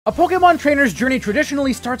A Pokemon trainer's journey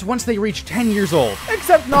traditionally starts once they reach 10 years old.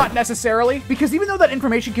 Except not necessarily, because even though that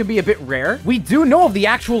information can be a bit rare, we do know of the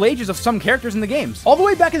actual ages of some characters in the games. All the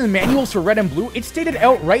way back in the manuals for Red and Blue, it stated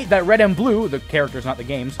outright that Red and Blue, the characters not the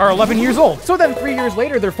games, are 11 years old. So then 3 years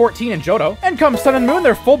later, they're 14 in Johto, and come Sun and Moon,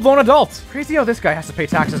 they're full-blown adults. Crazy how this guy has to pay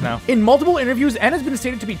taxes now. In multiple interviews, N has been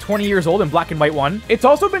stated to be 20 years old in Black and White 1. It's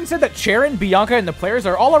also been said that Cheren, Bianca, and the players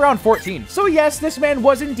are all around 14. So yes, this man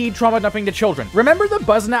was indeed trauma dumping to children. Remember the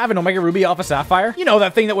Buzznav in Omega Ruby Alpha Sapphire? You know,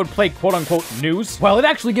 that thing that would play quote-unquote news? Well, it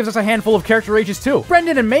actually gives us a handful of character ages too.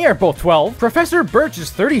 Brendan and May are both 12, Professor Birch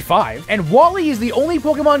is 35, and Wally is the only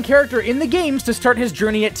Pokemon character in the games to start his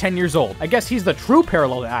journey at 10 years old. I guess he's the true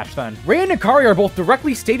parallel to Ash then. Ray and Akari are both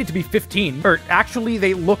directly stated to be 15, or actually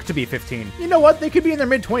they look to be 15. You know what? They could be in their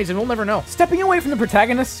mid-20s and we'll never know. Stepping away from the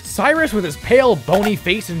protagonist, Cyrus with his pale, bony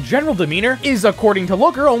face and general demeanor is, according to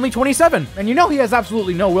Looker, only 27. And you know he has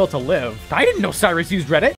absolutely no will to live. I didn't know Cyrus used Red